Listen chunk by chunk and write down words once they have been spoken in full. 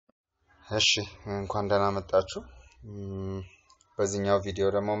እሺ እንኳን ደህና መጣችሁ። በዚህኛው ቪዲዮ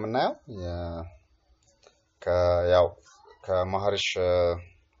ደግሞ የምናየው ከማህሪሽ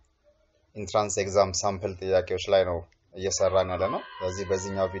ኢንትራንስ ኤግዛም ሳምፕል ጥያቄዎች ላይ ነው እየሰራን ያለ ነው።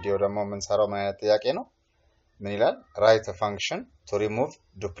 በዚህኛው ቪዲዮ ደግሞ የምንሰራው ምን አይነት ጥያቄ ነው? ምን ይላል? write a function to remove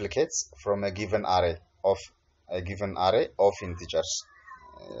duplicates from a given array of integers.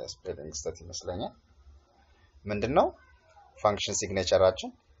 ስፔሊንግ ስህተት ይመስለኛል። ምንድነው ፋንክሽን ሲግኔቸራችን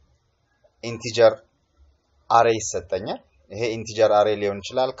ኢንቲጀር አሬ ይሰጠኛል። ይሄ ኢንቲጀር አሬ ሊሆን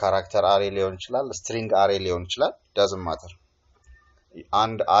ይችላል፣ ካራክተር አሬ ሊሆን ይችላል፣ ስትሪንግ አሬ ሊሆን ይችላል፣ doesn't matter።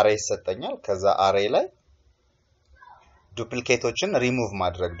 አንድ አሬ ይሰጠኛል። ከዛ አሬ ላይ ዱፕሊኬቶችን ሪሙቭ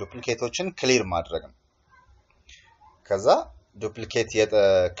ማድረግ፣ ዱፕሊኬቶችን ክሊር ማድረግ ነው። ከዛ ዱፕሊኬት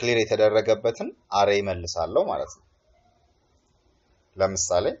ክሊር የተደረገበትን አሬ መልሳለሁ ማለት ነው።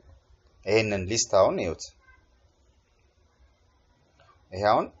 ለምሳሌ ይሄንን ሊስት አሁን ይዩት። ይሄ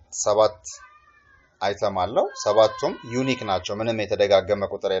አሁን 7 አይተም አለው። ሰባቱም ዩኒክ ናቸው። ምንም የተደጋገመ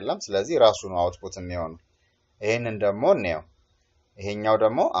ቁጥር የለም። ስለዚህ ራሱ ነው አውትፑት የሚሆነው። ይሄንን ደግሞ እንየው። ይሄኛው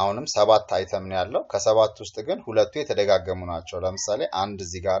ደግሞ አሁንም 7 አይተም ነው ያለው። ከሰባት ውስጥ ግን ሁለቱ የተደጋገሙ ናቸው። ለምሳሌ አንድ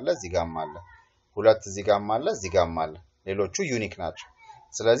እዚህ ጋር አለ፣ እዚህ ጋርም አለ። ሁለት እዚህ ጋርም አለ፣ እዚህ ጋርም አለ። ሌሎቹ ዩኒክ ናቸው።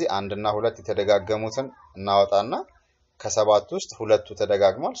 ስለዚህ አንድ እና ሁለት የተደጋገሙትን እናወጣና ከሰባት ውስጥ ሁለቱ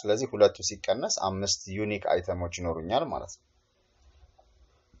ተደጋግሟል። ስለዚህ ሁለቱ ሲቀነስ 5 ዩኒክ አይተሞች ይኖሩኛል ማለት ነው።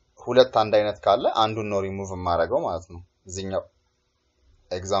 ሁለት አንድ አይነት ካለ አንዱን ነው ሪሙቭ ማድረገው ማለት ነው። እዚህኛው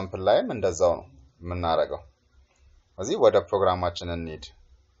ኤግዛምፕል ላይም እንደዛው ነው የምናረገው። እዚህ ወደ ፕሮግራማችን እንሂድ።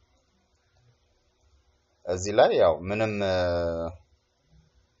 እዚህ ላይ ያው ምንም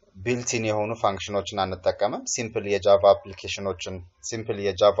ቢልቲን የሆኑ ፋንክሽኖችን አንጠቀምም። ሲምፕል የጃቫ አፕሊኬሽኖችን፣ ሲምፕል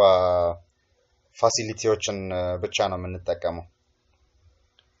የጃቫ ፋሲሊቲዎችን ብቻ ነው የምንጠቀመው።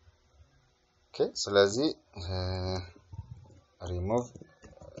 ኦኬ፣ ስለዚህ ሪሙቭ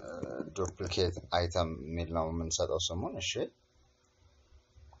ዱፕሊኬት አይተም ሚል ነው የምንሰጠው ስሙን። እሺ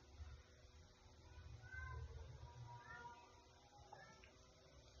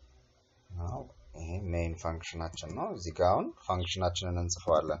ነው ይሄ ሜን ፋንክሽናችን ነው። እዚህ ጋር አሁን ፋንክሽናችንን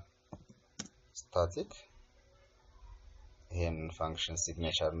እንጽፈዋለን። ስታቲክ ይሄን ፋንክሽን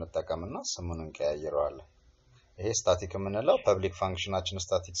ሲግኔቸር እንጠቀምና ስሙን እንቀያይረዋለን። ይሄ ስታቲክ የምንለው ፐብሊክ ፋንክሽናችን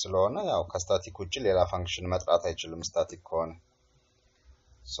ስታቲክ ስለሆነ ያው ከስታቲክ ውጪ ሌላ ፋንክሽን መጥራት አይችልም ስታቲክ ከሆነ።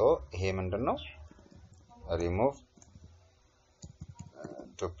 ሶ ይሄ ምንድነው? ሪሙቭ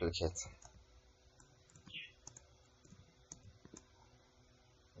ዱፕሊኬት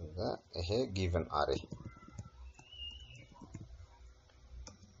ይሄ ጊቨን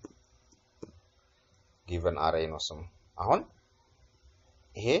አሬ ነው ስሙ። አሁን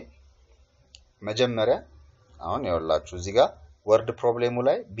ይሄ መጀመሪያ አሁን ያውላችሁ እዚህ ጋር ወርድ ፕሮብሌሙ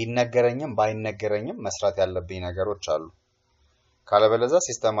ላይ ቢነገረኝም ባይነገረኝም መስራት ያለብኝ ነገሮች አሉ። ካለበለዛ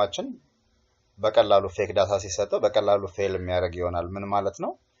ሲስተማችን በቀላሉ ፌክ ዳታ ሲሰጠው በቀላሉ ፌል የሚያደርግ ይሆናል። ምን ማለት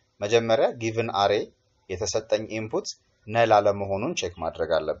ነው? መጀመሪያ ጊቨን አሬ የተሰጠኝ ኢንፑት ነል አለመሆኑን ቼክ ማድረግ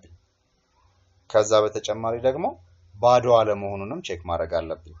አለብኝ። ከዛ በተጨማሪ ደግሞ ባዶ አለመሆኑንም ቼክ ማድረግ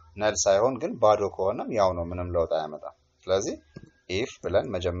አለብኝ። ነል ሳይሆን ግን ባዶ ከሆነም ያው ነው፣ ምንም ለውጥ አያመጣም። ስለዚህ if ብለን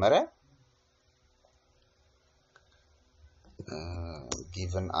መጀመሪያ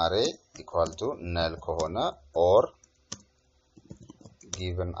given array equal to null ከሆነ or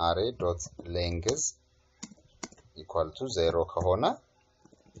given array dot length equal to 0 ከሆነ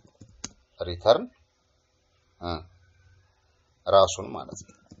return ራሱን ማለት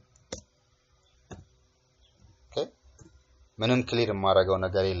ነው። ኦኬ፣ ምንም ክሊር የማደርገው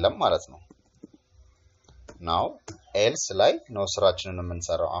ነገር የለም ማለት ነው። ናው ኤልስ ላይ ነው ስራችንን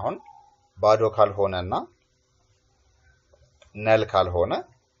የምንሰራው። አሁን ባዶ ካልሆነና ነል ካልሆነ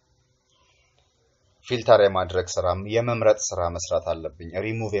ፊልተር የማድረግ ስራ፣ የመምረጥ ስራ መስራት አለብኝ።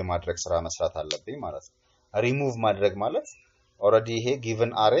 ሪሙቭ የማድረግ ስራ መስራት አለብኝ ማለት ነው። ሪሙቭ ማድረግ ማለት ኦሬዲ ይሄ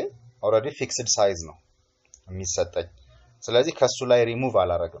ጊቨን አሬ ኦሬዲ ፊክስድ ሳይዝ ነው የሚሰጠኝ። ስለዚህ ከሱ ላይ ሪሙቭ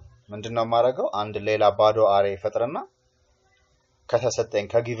አላረግም። ምንድነው የማረገው? አንድ ሌላ ባዶ አሬ ፈጥረና ከተሰጠኝ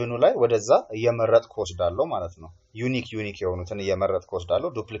ከጊቨኑ ላይ ወደዛ እየመረጥኩ ወስዳለሁ ማለት ነው። ዩኒክ የሆኑትን እየመረጥኩ ወስዳለሁ፣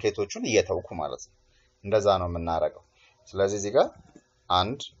 ዱፕሊኬቶቹን እየተውኩ ማለት ነው። እንደዛ ነው የምናረገው። ስለዚህ እዚህ ጋር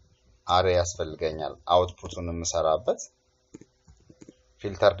አንድ አሬ ያስፈልገኛል አውትፑቱን የምሰራበት።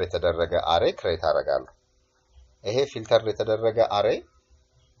 ፊልተር የተደረገ አሬ ክሬት አደርጋለሁ። ይሄ ፊልተር የተደረገ አሬ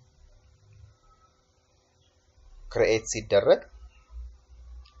ክሬት ሲደረግ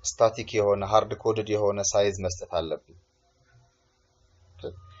ስታቲክ የሆነ ሃርድ ኮድድ የሆነ ሳይዝ መስጠት አለብኝ።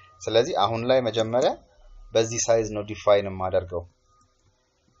 ስለዚህ አሁን ላይ መጀመሪያ በዚህ ሳይዝ ነው ዲፋይን የማደርገው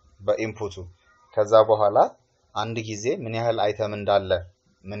በኢንፑቱ። ከዛ በኋላ አንድ ጊዜ ምን ያህል አይተም እንዳለ፣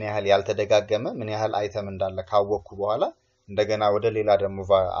 ምን ያህል ያልተደጋገመ ምን ያህል አይተም እንዳለ ካወቅኩ በኋላ እንደገና ወደ ሌላ ደግሞ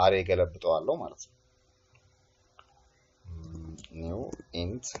አሬ ገለብጠዋለሁ ማለት ነው new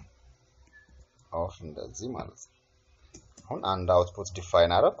int of እንደዚህ ማለት ነው አሁን አንድ አውትፑት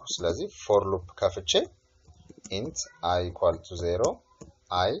ዲፋይን አደረኩ ስለዚህ for loop ከፍቼ int I equal to 0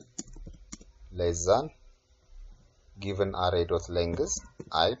 I less than given array dot length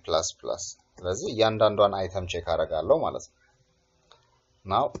I plus plus ስለዚህ እያንዳንዷን አይተም ቼክ አደርጋለሁ ማለት ነው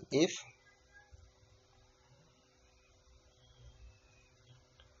now if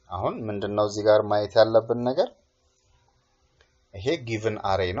አሁን ምንድነው እዚህ ጋር ማየት ያለብን ነገር ይሄ given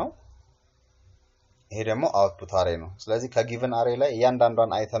array ነው ይሄ ደግሞ output array ነው ስለዚህ ከgiven array ላይ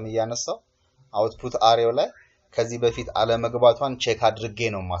እያንዳንዷን አይተም እያነሳው output array ላይ ከዚህ በፊት አለመግባቷን ቼክ አድርጌ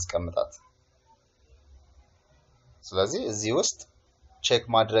ነው ማስቀምጣት ስለዚህ እዚህ ውስጥ ቼክ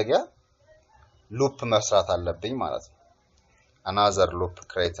ማድረጊያ ሉፕ መስራት አለብኝ ማለት ነው another loop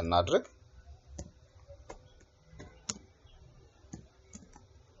create እናድርግ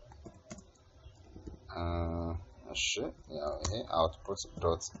እሺ ያው ይሄ output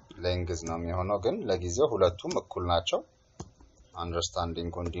dot length ነው የሚሆነው ግን ለጊዜው ሁለቱም እኩል ናቸው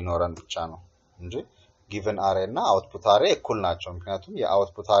አንደርስታንዲንግ እንዲኖረን ብቻ ነው እንጂ given array እና output array እኩል ናቸው ምክንያቱም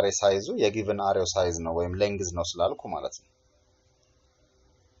የoutput array ሳይዙ የgiven array ሳይዝ ነው ወይም length ነው ስላልኩ ማለት ነው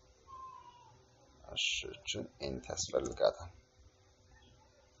እሺ int ያስፈልጋታል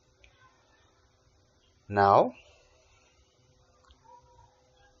now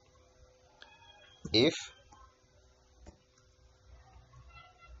if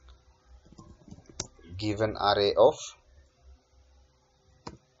given array of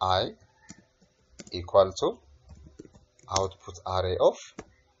I equal to output array of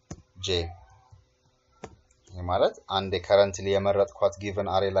j ይሄ ማለት አንድ ከረንትሊ የመረጥኳት given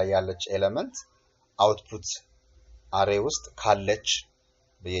array ላይ ያለች ኤሌመንት output array ውስጥ ካለች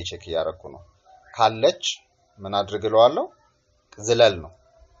በየ ቼክ ያረኩ ነው ካለች ምን አድርግለዋለሁ ዝለል ነው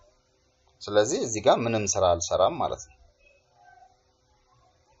ስለዚህ እዚህ ጋር ምንም ስራ አልሰራም ማለት ነው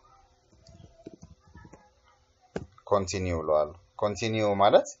continue ለዋለሁ continue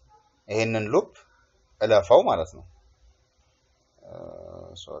ማለት ይሄንን ሉፕ እለፈው ማለት ነው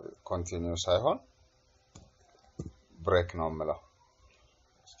ሶሪ continue ሳይሆን break ነው የምለው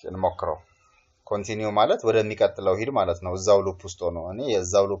እስኪ እንሞክረው continue ማለት ወደሚቀጥለው ሂድ ማለት ነው እዛው ሉፕ ውስጥ ሆኖ እኔ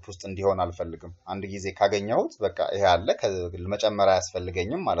የዛው ሉፕ ውስጥ እንዲሆን አልፈልግም አንድ ጊዜ ካገኘሁት በቃ ይሄ አለ ከመጨመር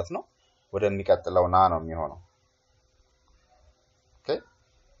አያስፈልገኝም ማለት ነው ወደሚቀጥለው ና ነው የሚሆነው ኦኬ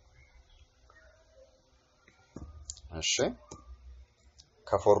እሺ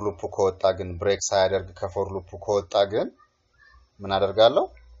ከፎር ሉፕ ከወጣ ግን ብሬክ ሳያደርግ ከፎር ሉፕ ከወጣ ግን ምን አደርጋለሁ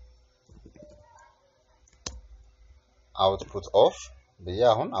output of በያ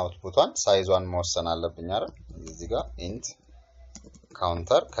አሁን አውትፑቷን ሳይዟን መወሰን አለብኝ አይደል እዚህ ጋር int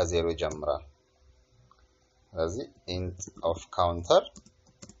counter ከ0 ይጀምራል ስለዚህ int of counter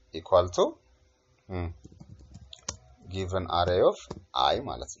equal to given array of I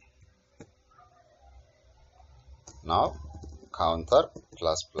ማለት ነው now counter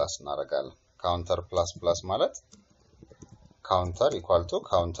plus plus እናደርጋለን counter plus plus ማለት counter equal to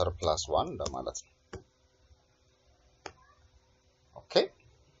counter plus 1 እንደማለት ነው ኦኬ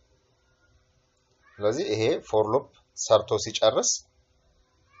ስለዚህ ይሄ for loop ሰርቶ ሲጨርስ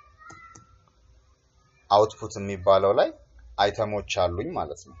output የሚባለው ላይ አይተሞች አሉኝ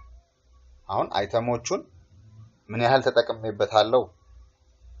ማለት ነው አሁን አይተሞቹን ምን ያህል ተጠቅሜበታለሁ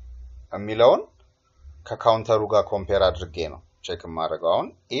የሚለውን ከካውንተሩ ጋር ኮምፔር አድርጌ ነው ቼክ ማድረግ አሁን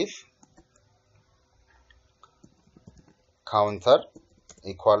if counter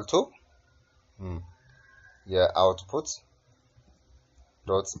equal to የoutput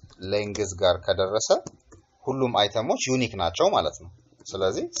dot length ጋር ከደረሰ ሁሉም አይተሞች ዩኒክ ናቸው ማለት ነው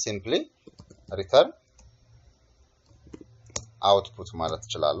ስለዚህ simply return output ማለት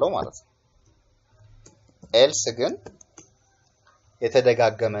ይችላልው ማለት ነው else ግን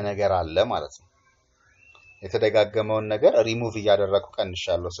የተደጋገመ ነገር አለ ማለት ነው የተደጋገመውን ነገር ሪሙቭ ያደረኩ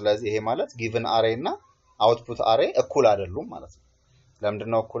ቀንሻለሁ ስለዚህ ይሄ ማለት given array እና output array እኩል አይደሉም ማለት ነው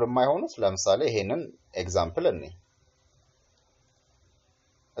ለምንድነው እኩል የማይሆኑት ለምሳሌ ይሄንን ኤግዛምፕል እኔ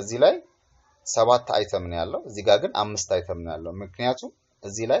እዚህ ላይ 7 አይተም ነው ያለው እዚህ ጋር ግን 5 አይተም ነው ያለው ምክንያቱም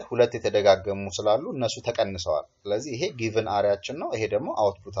እዚህ ላይ ሁለት የተደጋገሙ ስላሉ እነሱ ተቀንሰዋል ስለዚህ ይሄ given arrayያችን ነው ይሄ ደግሞ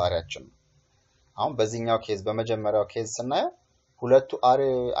output arrayያችን ነው አሁን በዚህኛው ኬዝ በመጀመሪያው ኬዝ ስናየው ሁለቱ አሬ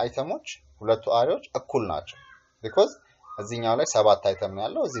አይተሞች ሁለቱ አሬዎች እኩል ናቸው because እዚህኛው ላይ 7 አይተም ነው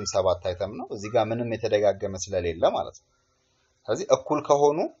ያለው እዚህም 7 አይተም ነው እዚህ ጋር ምንም የተደጋገመ ስለሌለ ማለት ነው ስለዚህ እኩል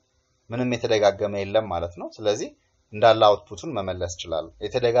ከሆኑ ምንም የተደጋገመ የለም ማለት ነው ስለዚህ እንዳለ አውትፑቱን መመለስ ይችላል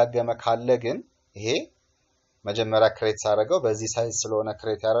የተደጋገመ ካለ ግን ይሄ መጀመሪያ ክሬት ሳደርገው በዚህ ሳይዝ ስለሆነ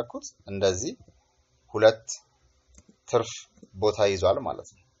ክሬት ያደረኩት እንደዚህ ሁለት ትርፍ ቦታ ይዟል ማለት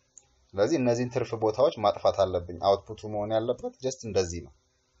ነው ስለዚህ እነዚህን ትርፍ ቦታዎች ማጥፋት አለብኝ አውትፑቱ መሆን ያለበት just እንደዚህ ነው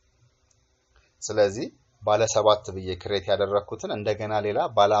ስለዚህ ባለ 7 ብዬ ክሬት ያደረኩትን እንደገና ሌላ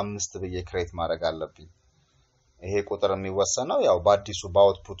ባለ 5 ብዬ ክሬት ማድረግ አለብኝ ይሄ ቁጥር የሚወሰነው ያው በአዲሱ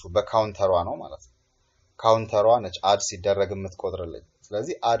በአውትፑቱ በካውንተሯ ነው ማለት ነው ካውንተሯ ነች አድ ሲደረግ የምትቆጥርልኝ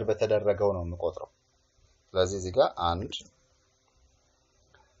ስለዚህ አድ በተደረገው ነው የምቆጥረው ስለዚህ እዚህ ጋር አንድ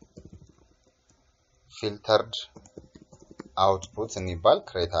filtered output የሚባል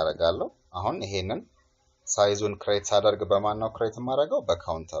ክሬት አደርጋለሁ አሁን ይሄንን ሳይዙን ክሬት ሳደርግ በማን ነው ክሬት ማድረገው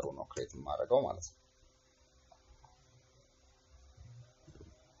በካውንተሩ ነው ክሬት ማድረገው ማለት ነው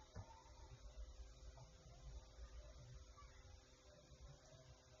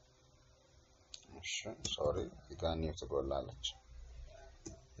sorry ይጋን ኒው ትጎላለች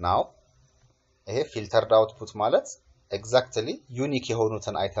now ይሄ filtered output ማለት exactly unique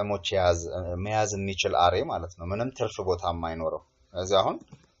የሆኑትን አይተሞች መያዝ የሚችል አሬ ማለት ነው ምንም ትርፍ ቦታ የማይኖረው ስለዚህ አሁን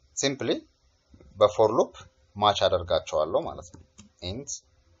simply በfor loop ማች አደርጋቸዋለሁ ማለት ነው int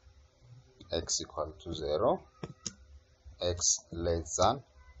x = 0 x less than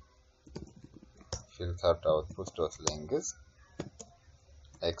filtered output dot length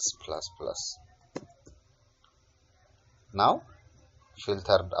x plus plus now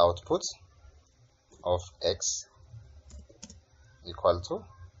filtered output of x equal to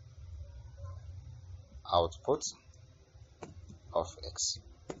output of x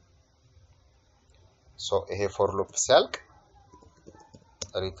so ይሄ for loop ሲያልቅ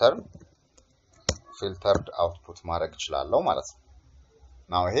return filtered output ማድረግ እችላለሁ ማለት ነው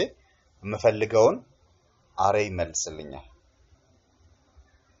now ይሄ የምፈልገውን አሬ ይመልስልኛል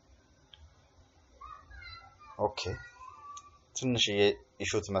ኦኬ ትንሽ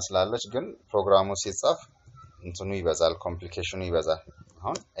ኢሹ ትመስላለች ግን ፕሮግራሙ ሲጻፍ እንትኑ ይበዛል ኮምፕሊኬሽኑ ይበዛል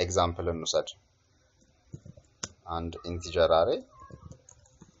አሁን ኤግዛምፕል እንውሰድ አንድ ኢንቲጀር አሬ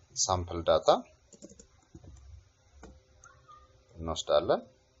ሳምፕል ዳታ እንወስዳለን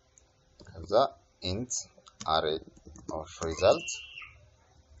ከዛ int array of result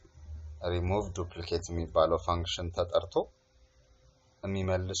remove duplicate የሚባለው ፋንክሽን ተጠርቶ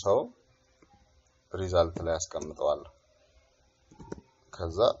የሚመልሰው ሪዛልት ላይ አስቀምጠዋለሁ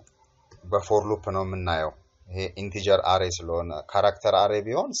ከዛ በፎር ሉፕ ነው የምናየው ይሄ ኢንቲጀር አሬ ስለሆነ ካራክተር አሬ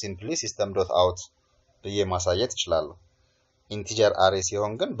ቢሆን simply system.out ብዬ ማሳየት እችላለሁ ኢንቲጀር አሬ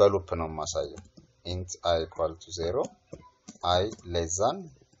ሲሆን ግን በሉፕ ነው ማሳየው int I = 0 I less than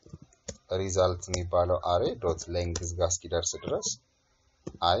result የሚባለው አሬ dot length ጋር እስኪደርስ ድረስ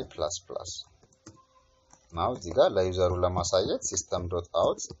I plus plus now እዚህ ጋር ለዩዘሩ ለማሳየት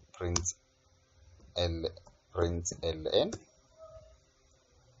system.out print ln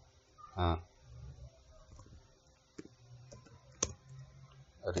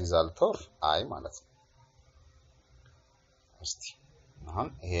result of I ማለት ነው እስቲ አሁን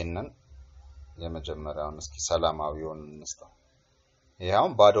ይሄንን የመጀመሪያውን እስኪ ሰላማዊውን እንስጠው ይሄው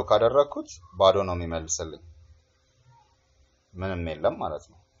ባዶ ካደረኩት ባዶ ነው የሚመልስልኝ ምንም የለም ማለት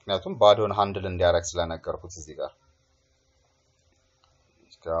ነው ምክንያቱም ባዶን ሃንድል እንዲያረግ ስለነገርኩት እዚህ ጋር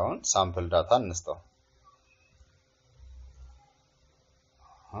እስካሁን ሳምፕል ዳታ እንስጠው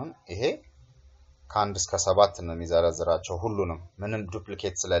አሁን ይሄ ከአንድ እስከ 7 ነው የሚዘረዝራቸው ሁሉንም ምንም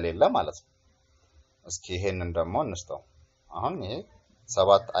ዱፕሊኬት ስለሌለ ማለት ነው እስኪ ይሄንን ደግሞ እንስጠው አሁን ይሄ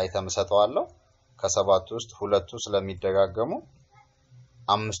 7 አይተም ሰጠዋለሁ ከ7 ውስጥ ሁለቱ ስለሚደጋገሙ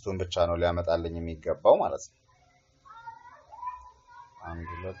አምስቱን ብቻ ነው ሊያመጣልኝ የሚገባው ማለት ነው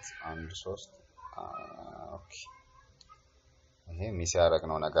 1 2 1 3 ኦኬ ይሄ ሚስ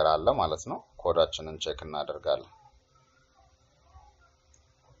ያደረግነው ነገር አለ ማለት ነው ኮዳችንን ቼክ እናደርጋለን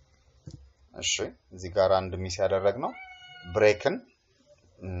እሺ እዚህ ጋር አንድ ሚስ ያደረግነው ብሬክን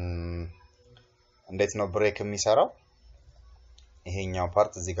እንዴት ነው ብሬክ የሚሰራው ይሄኛው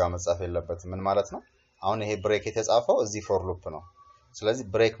ፓርት እዚህ ጋር መጻፍ የለበትም ምን ማለት ነው አሁን ይሄ ብሬክ የተጻፈው እዚህ ፎር ሉፕ ነው ስለዚህ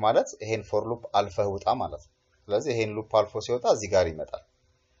ብሬክ ማለት ይሄን ፎር ሉፕ አልፈህ ውጣ ማለት ነው ስለዚህ ይሄን ሉፕ አልፎ ሲወጣ እዚህ ጋር ይመጣል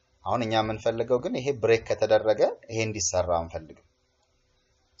አሁን እኛ የምንፈልገው ግን ይሄ ብሬክ ከተደረገ ይሄ እንዲሰራ አንፈልግም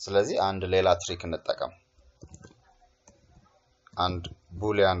ስለዚህ አንድ ሌላ ትሪክ እንጠቀም አንድ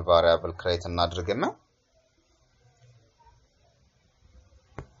boolean variable create እናድርግና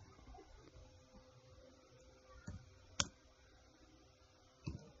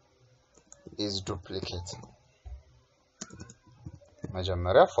is duplicate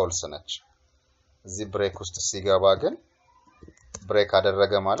መጀመሪያ false ነች እዚህ ብሬክ ውስጥ ሲገባ ግን ብሬክ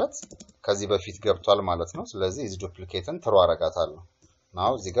አደረገ ማለት ከዚህ በፊት ገብቷል ማለት ነው ስለዚህ is duplicateን ትሩ አረጋታለሁ now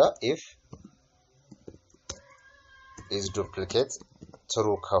እዚህ ጋር if is duplicate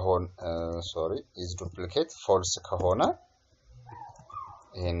true ከሆነ is duplicate false ከሆነ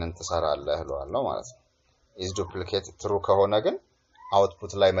ይሄንን ተሰራለህ እለዋለሁ ማለት ነው is duplicate true ከሆነ ግን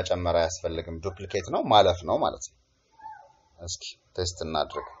አውትፑት ላይ መጨመር አያስፈልግም ዱፕሊኬት ነው ማለፍ ነው ማለት ነው እስኪ ቴስት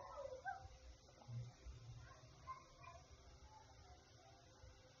እናድርግ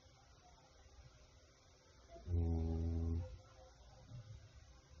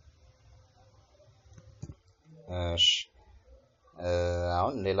እሺ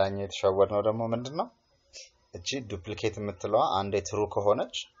አሁን ሌላኛው የተሻወርነው ደግሞ ምንድነው እቺ ዱፕሊኬት የምትለዋ አንዴ ትሩ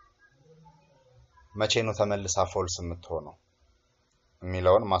ከሆነች መቼ ነው ተመልሳ ፎልስ የምትሆነው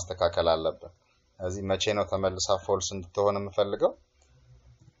የሚለውን ማስተካከል አለበት ስለዚህ መቼ ነው ተመልሳ ፎልስ እንድትሆን የምፈልገው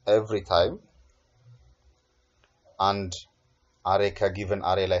every time and array ከgiven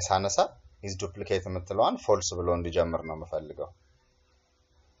array ላይ ሳነሳ is duplicate የምትለዋን ፎልስ ብሎ እንዲጀምር ነው የምፈልገው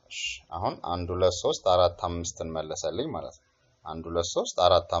እሺ አሁን 1 2 3 4 5 እንመለሰልኝ ማለት ነው 1 2 3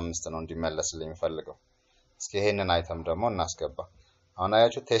 4 5 ነው እንዲመለስልኝ የምፈልገው እስኪ ይሄንን አይተም ደግሞ እናስገባ አሁን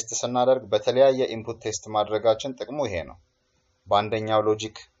አያችሁ ቴስት ስናደርግ በተለያየ ኢንፑት ቴስት ማድረጋችን ጥቅሙ ይሄ ነው በአንደኛው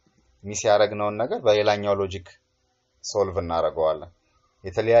ሎጂክ ሚስ ያደረግነውን ነገር በሌላኛው ሎጂክ ሶልቭ እናደርገዋለን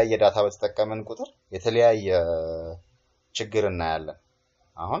የተለያየ ዳታ በተጠቀመን ቁጥር የተለያየ ችግር እናያለን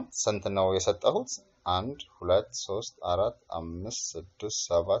አሁን ስንት ነው የሰጠሁት 1 2 3 4 5 6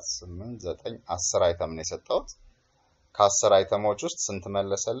 7 8 9 10 አይተም ነው የሰጠሁት ከ10 አይተሞች ውስጥ ስንት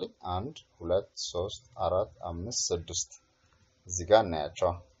መለሰልኝ 1 2 3 4 5 6 እዚህ ጋር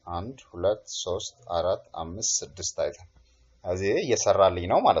እናያቸው 1 2 3 4 5 6 አይተም እዚህ እየሰራልኝ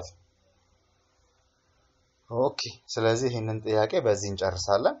ነው ማለት ነው ኦኬ ስለዚህ ይሄንን ጥያቄ በዚህ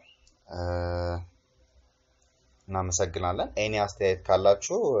እንጨርሳለን እናመሰግናለን ኤኒ አስተያየት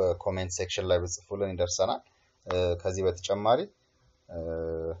ካላችሁ ኮሜንት ሴክሽን ላይ ብጽፉልን ይደርሰናል ከዚህ በተጨማሪ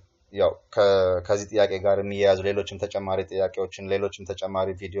ያው ከዚህ ጥያቄ ጋር የሚያያዙ ሌሎችም ተጨማሪ ጥያቄዎችን ሌሎችም ተጨማሪ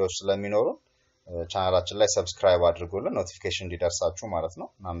ቪዲዮዎች ስለሚኖሩ ቻናላችን ላይ ሰብስክራይብ አድርጉልን ኖቲፊኬሽን እንዲደርሳችሁ ማለት ነው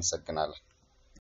እናመሰግናለን